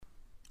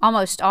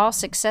Almost all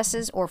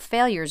successes or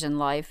failures in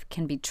life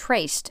can be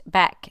traced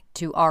back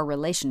to our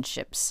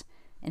relationships.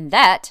 And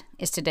that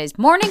is today's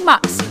Morning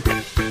Moxie.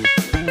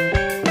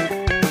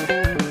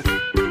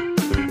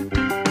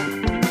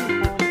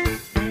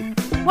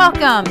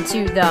 Welcome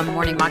to the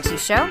Morning Moxie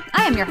Show.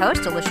 I am your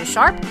host, Alicia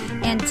Sharp,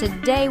 and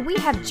today we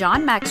have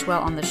John Maxwell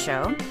on the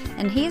show,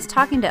 and he is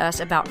talking to us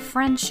about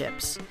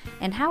friendships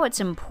and how it's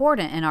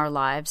important in our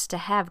lives to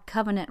have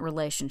covenant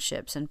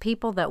relationships and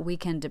people that we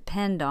can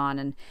depend on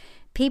and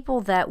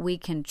people that we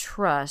can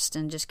trust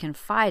and just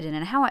confide in,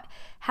 and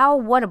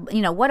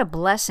what a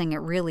blessing it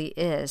really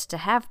is to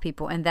have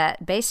people, and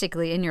that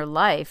basically in your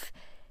life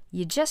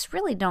you just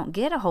really don't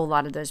get a whole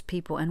lot of those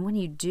people, and when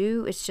you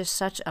do, it's just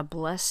such a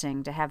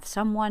blessing to have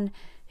someone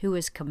who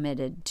is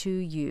committed to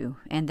you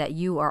and that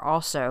you are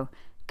also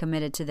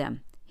committed to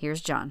them.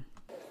 Here's John.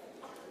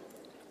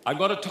 I'm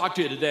going to talk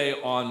to you today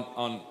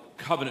on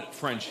covenant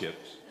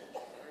friendships.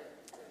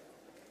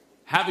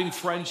 Having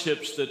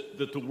friendships that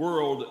the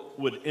world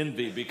would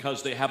envy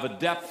because they have a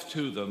depth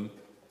to them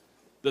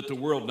that the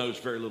world knows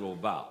very little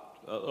about.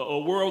 A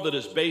world that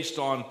is based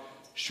on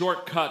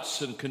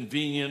shortcuts and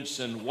convenience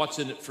and what's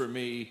in it for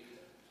me.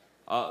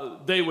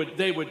 They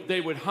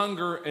would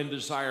hunger and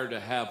desire to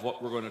have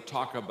what we're going to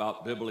talk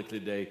about biblically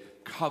today,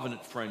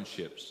 covenant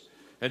friendships.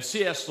 And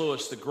C.S.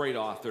 Lewis, the great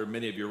author,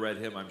 many of you read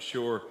him, I'm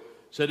sure,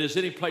 said, "Is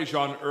any pleasure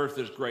on earth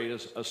as great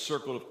as a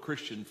circle of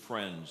Christian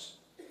friends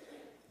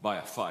by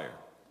a fire?"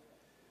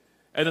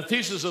 And the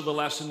thesis of the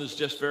lesson is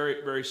just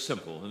very, very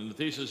simple. And the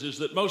thesis is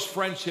that most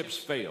friendships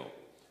fail.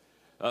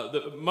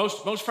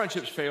 Most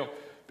friendships fail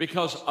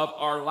because of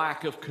our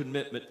lack of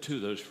commitment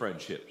to those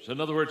friendships. In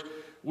other words,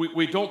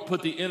 we don't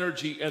put the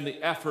energy and the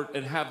effort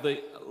and have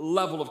the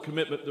level of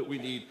commitment that we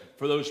need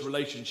for those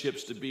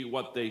relationships to be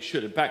what they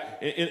should. In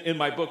fact, in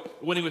my book,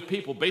 Winning with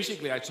People,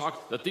 basically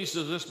the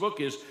thesis of this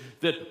book is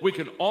that we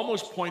can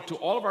almost point to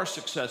all of our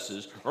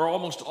successes or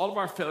almost all of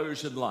our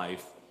failures in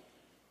life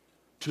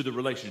to the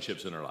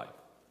relationships in our life.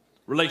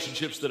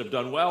 Relationships that have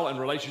done well and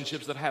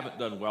relationships that haven't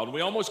done well. And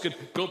we almost could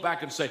go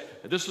back and say,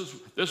 this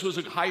was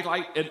a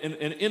highlight, and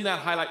in that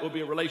highlight will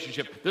be a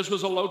relationship. This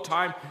was a low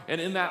time,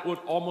 and in that would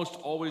almost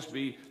always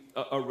be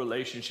a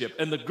relationship.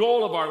 And the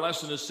goal of our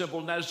lesson is simple,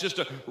 and that is just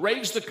to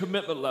raise the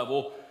commitment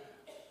level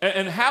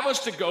and have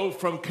us to go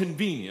from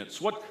convenience,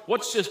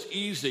 what's just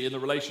easy in the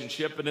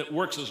relationship, and it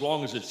works as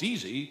long as it's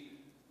easy,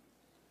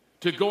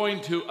 to going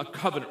to a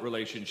covenant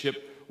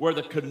relationship where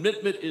the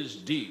commitment is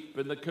deep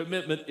and the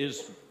commitment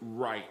is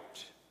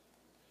right.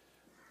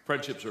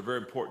 Friendships are very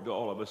important to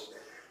all of us.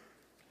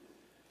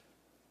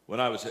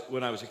 When I was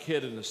a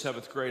kid in the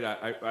 7th grade,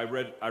 I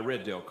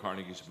read Dale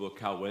Carnegie's book,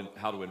 How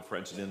to Win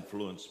Friends and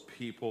Influence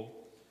People.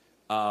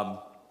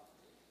 How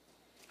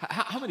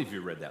many of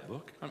you read that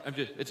book?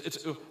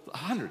 It's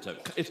hundreds of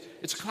it.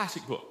 It's a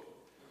classic book.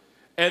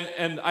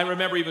 And I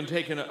remember even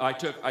I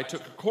took a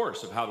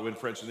course of how to win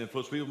friends and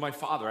influence people with my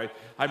father.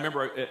 I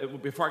remember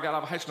before I got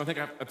out of high school,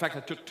 I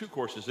took 2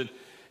 courses.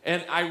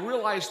 And I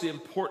realized the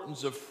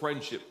importance of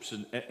friendships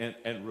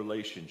and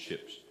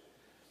relationships.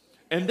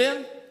 And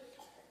then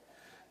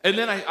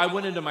I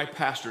went into my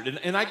pastorate.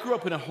 And I grew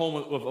up in a home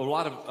with a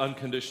lot of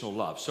unconditional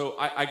love. So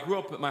I grew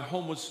up, my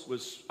home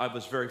I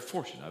was very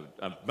fortunate.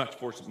 I'm much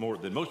fortunate more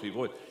than most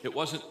people. It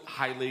wasn't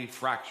highly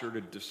fractured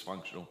and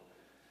dysfunctional.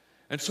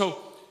 And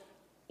so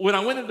when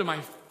I went into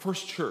my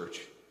first church,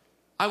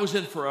 I was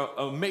in for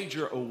a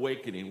major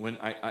awakening when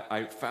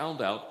I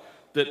found out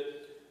that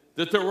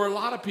there were a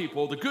lot of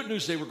people. The good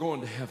news, they were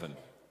going to heaven.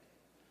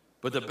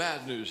 But the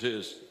bad news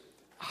is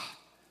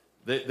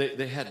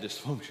they had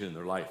dysfunction in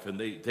their life, and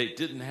they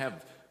didn't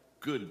have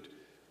good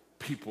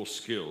people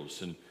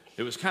skills. And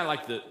it was kind of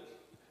like the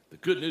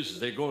good news is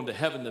they're going to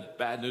heaven. The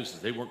bad news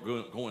is they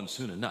weren't going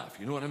soon enough.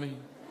 You know what I mean?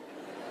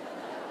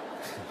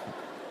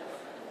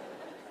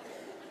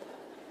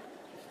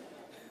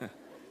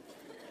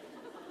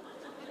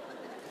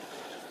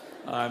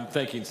 I'm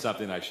thinking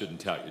something I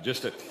shouldn't tell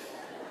you.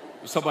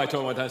 Somebody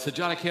told me one time, I said,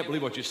 "John, I can't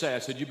believe what you say." I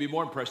said, "You'd be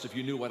more impressed if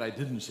you knew what I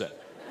didn't say."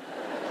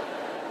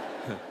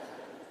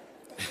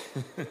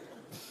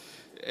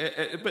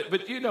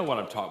 But you know what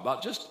I'm talking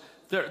about. Just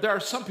there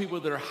are some people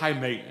that are high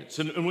maintenance.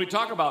 And when we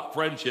talk about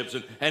friendships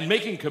and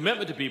making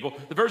commitment to people,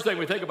 the first thing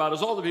we think about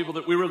is all the people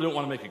that we really don't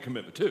want to make a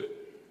commitment to.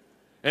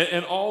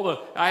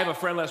 I have a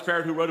friend, Les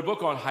Parrott, who wrote a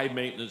book on high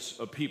maintenance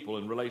of people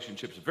and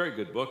relationships, a very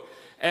good book.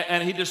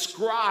 And he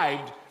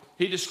described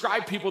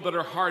people that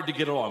are hard to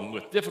get along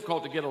with,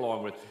 difficult to get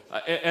along with.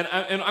 And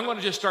I'm going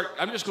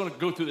to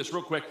go through this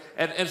real quick.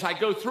 And as I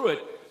go through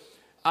it,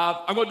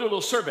 I'm going to do a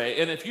little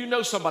survey. And if you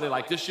know somebody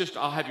like this,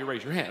 I'll have you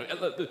raise your hand.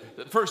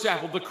 For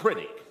example, the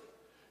critic,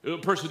 a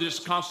person who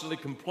just constantly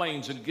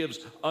complains and gives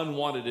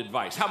unwanted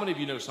advice. How many of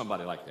you know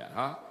somebody like that,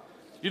 huh?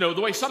 You know,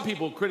 the way some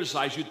people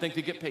criticize, you'd think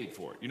they get paid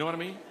for it. You know what I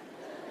mean?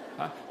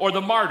 Or the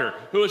martyr,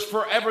 who is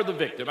forever the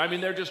victim. I mean,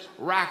 they're just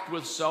racked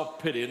with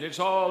self-pity. And it's,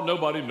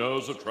 nobody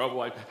knows the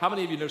trouble. How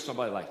many of you know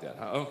somebody like that?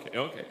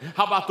 Okay.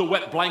 How about the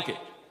wet blanket?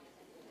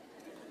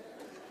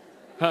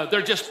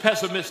 They're just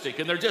pessimistic,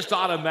 and they're just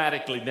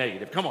automatically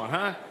negative. Come on,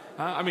 huh?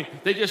 I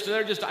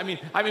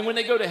mean, when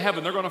they go to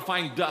heaven, they're going to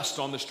find dust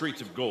on the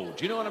streets of gold.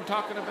 Do you know what I'm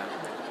talking about?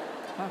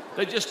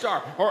 They just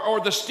are. Or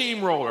the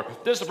steamroller.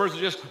 This person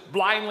is just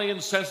blindly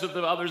insensitive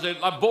to others.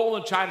 A bull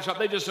in a china shop,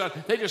 they just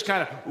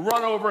kind of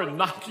run over and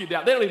knock you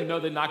down. They don't even know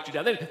they knocked you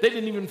down. They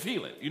didn't even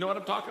feel it. You know what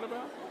I'm talking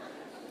about?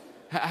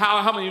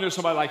 How many of you know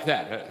somebody like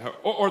that?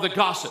 Or the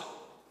gossip.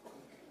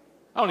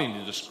 I don't need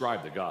to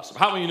describe the gossip.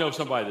 How many of you know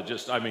somebody that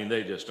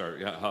they just are,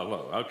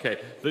 hello,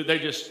 okay. They're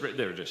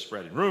just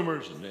spreading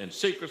rumors and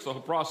secrets, the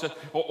whole process.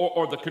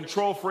 Or the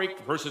control freak,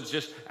 the person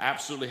just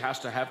absolutely has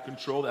to have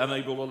control,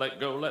 unable to let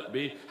go, let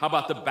be. How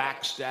about the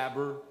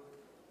backstabber?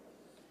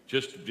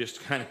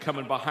 Just kind of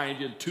coming behind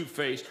you and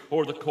two-faced.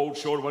 Or the cold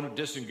shoulder, one who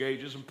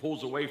disengages and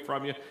pulls away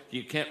from you.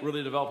 You can't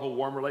really develop a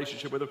warm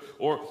relationship with them.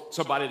 Or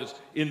somebody that's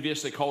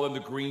envious, they call them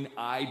the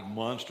green-eyed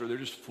monster. They're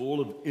just full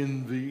of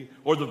envy.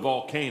 Or the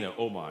volcano,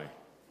 oh my.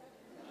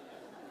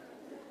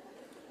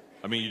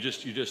 I mean,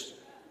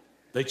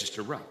 they just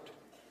erupt.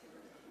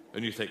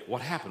 And you think,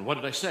 what happened? What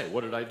did I say?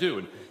 What did I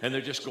do? And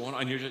they're just going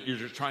on. You're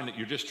just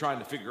trying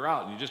to figure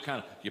out,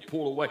 and you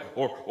pull away.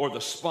 Or the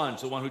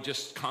sponge, the one who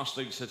just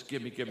constantly says,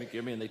 give me,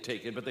 and they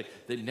take it, but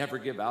they never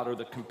give out. Or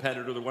the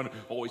competitor, the one who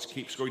always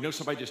keeps score. You know,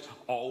 somebody just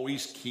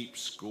always keeps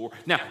score.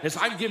 Now, as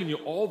I'm giving you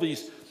all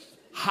these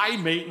high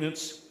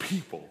maintenance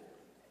people,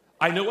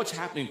 I know what's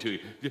happening to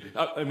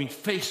you.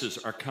 Faces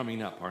are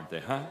coming up, aren't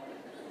they? Huh?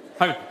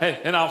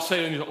 And I'll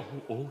say, and you go,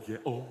 oh yeah,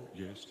 oh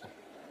yes.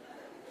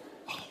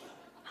 Oh.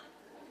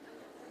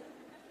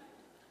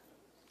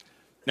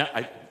 Now,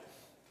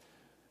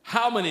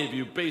 how many of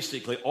you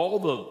basically, all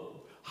the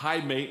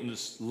high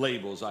maintenance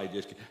labels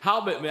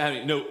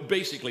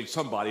basically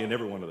somebody in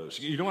every one of those.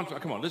 You don't want to,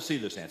 come on, let's see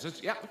this answer.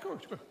 Yeah, of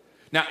course.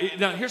 Now,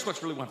 here's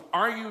what's really wonderful.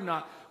 Are you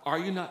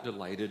not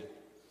delighted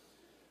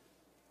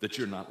that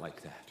you're not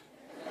like that?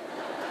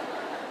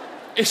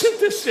 Isn't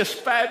this just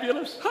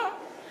fabulous? Huh?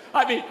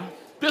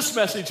 This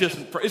message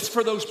it's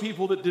for those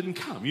people that didn't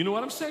come. You know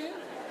what I'm saying?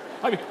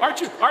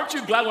 Aren't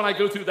you glad when I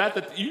go through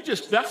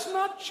that's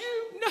not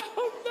you? No.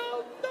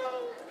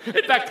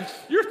 In fact,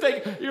 you're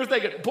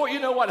thinking, boy, you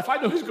know what? If I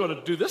know who's going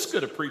to do this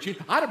good of preaching,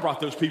 I'd have brought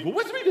those people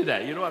with me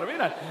today. You know what I mean?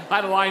 I'd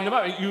have lined them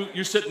up.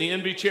 You sit in the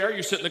envy chair,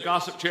 you sit in the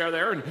gossip chair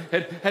there, and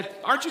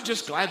aren't you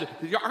just glad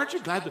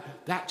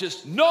that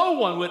just no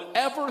one would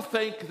ever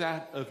think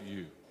that of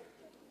you?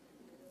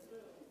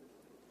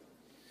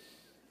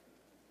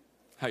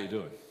 How you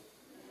doing?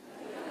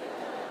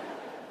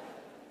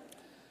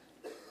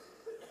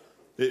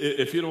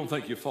 If you don't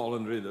think you fall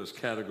into any of those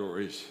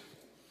categories,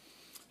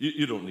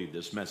 you don't need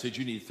this message.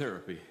 You need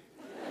therapy.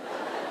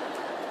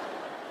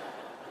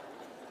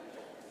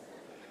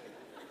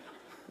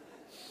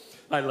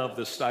 I love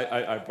this.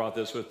 I brought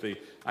this with me.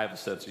 I have a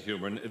sense of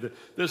humor. And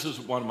this is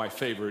one of my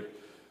favorite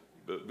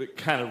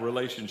kind of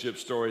relationship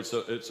stories.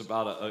 It's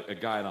about a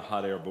guy in a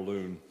hot air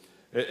balloon.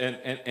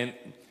 And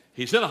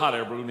he's in a hot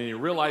air balloon, and he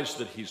realized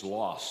that he's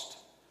lost.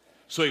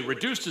 So he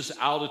reduced his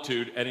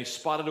altitude, and he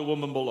spotted a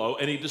woman below,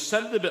 and he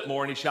descended a bit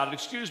more, and he shouted,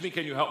 "Excuse me,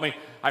 can you help me?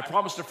 I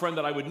promised a friend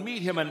that I would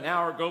meet him an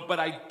hour ago, but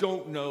I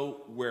don't know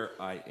where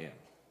I am."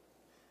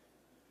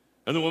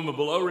 And the woman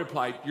below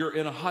replied, "You're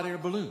in a hot air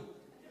balloon.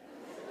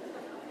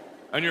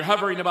 And you're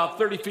hovering about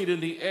 30 feet in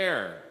the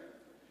air.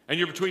 And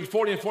you're between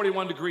 40 and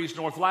 41 degrees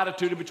north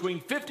latitude and between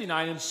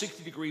 59 and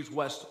 60 degrees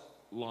west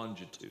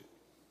longitude."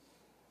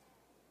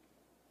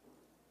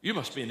 "You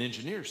must be an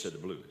engineer," said the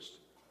balloonist.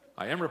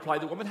 "I am," replied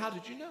the woman. "How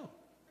did you know?"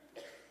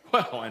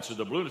 "Well," answered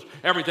the balloonist,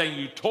 "everything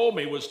you told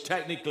me was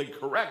technically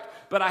correct,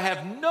 but I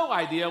have no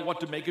idea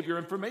what to make of your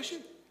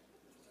information.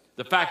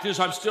 The fact is,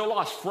 I'm still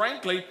lost.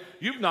 Frankly,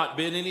 you've not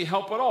been any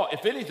help at all.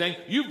 If anything,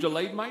 you've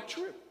delayed my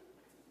trip."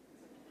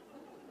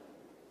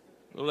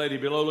 The lady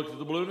below looked at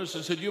the balloonist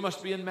and said, "You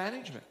must be in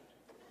management."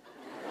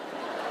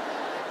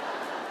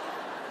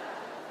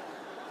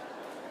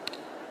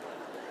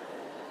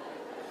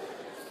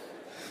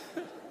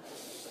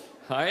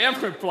 "I am,"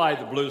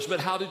 replied the balloonist, "but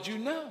how did you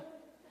know?"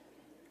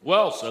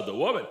 "Well," said the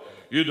woman,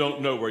 "you don't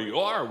know where you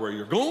are or where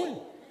you're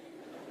going.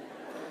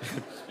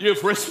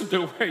 You've risen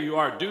to where you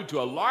are due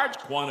to a large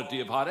quantity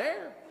of hot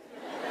air.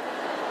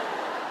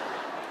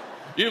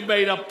 You've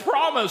made a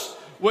promise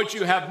which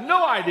you have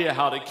no idea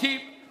how to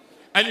keep,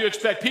 and you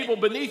expect people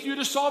beneath you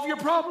to solve your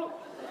problem.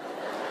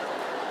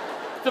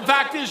 The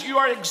fact is, you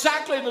are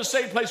exactly in the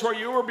same place where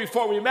you were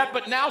before we met,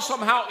 but now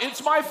somehow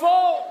it's my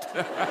fault."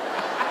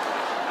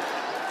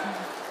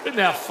 Isn't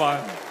that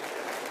fun?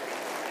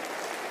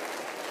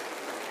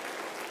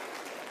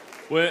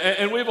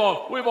 And we've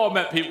all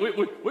met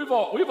people. We've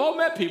all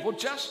met people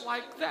just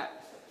like that.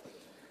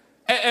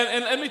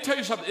 And let me tell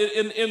you something.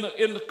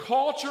 In the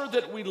culture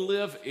that we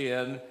live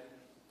in,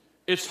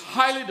 it's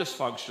highly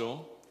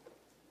dysfunctional,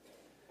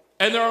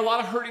 and there are a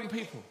lot of hurting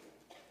people.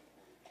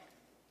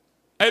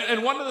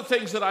 And one of the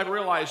things that I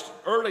realized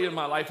early in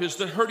my life is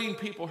that hurting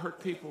people hurt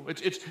people.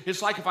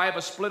 It's like if I have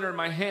a splinter in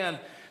my hand,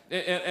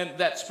 and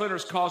that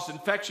splinter's caused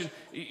infection,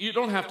 you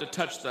don't have to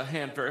touch the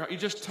hand very hard. You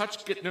just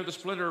get near the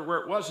splinter where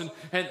it was, and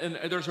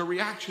there's a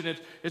reaction.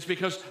 It's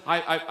because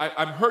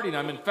I'm hurting,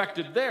 I'm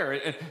infected there.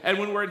 And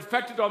when we're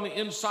infected on the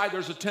inside,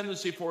 there's a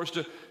tendency for us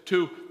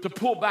to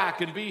pull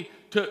back and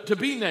to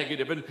be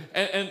negative. And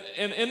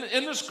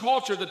in this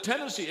culture, the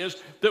tendency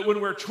is that when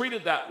we're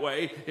treated that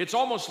way, it's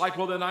almost like,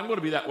 well, then I'm going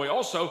to be that way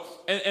also.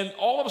 And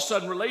all of a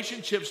sudden,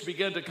 relationships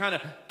begin to kind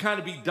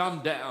of be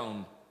dumbed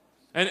down.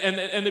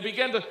 And they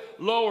begin to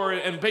lower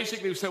and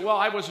basically say, well,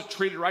 I wasn't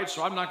treated right,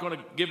 so I'm not going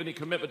to give any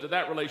commitment to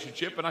that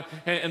relationship.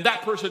 And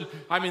that person,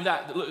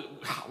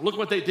 look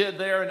what they did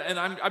there, and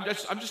I'm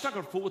just not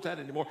going to fool with that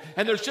anymore.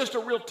 And there's just a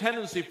real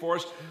tendency for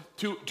us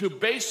to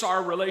base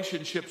our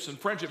relationships and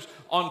friendships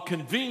on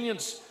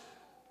convenience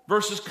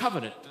versus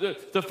covenant.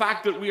 The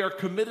fact that we are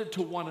committed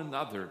to one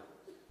another.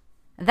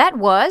 That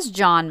was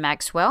John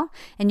Maxwell,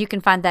 and you can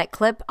find that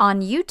clip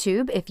on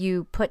YouTube if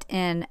you put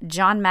in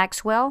John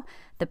Maxwell,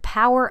 The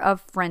Power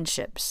of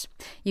Friendships.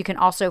 You can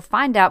also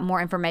find out more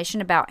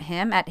information about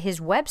him at his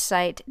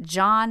website,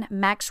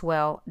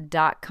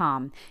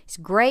 johnmaxwell.com. He's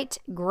a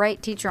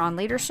great teacher on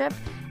leadership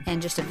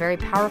and just a very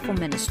powerful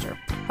minister.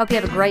 Hope you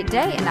have a great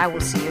day, and I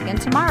will see you again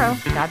tomorrow.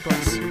 God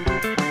bless.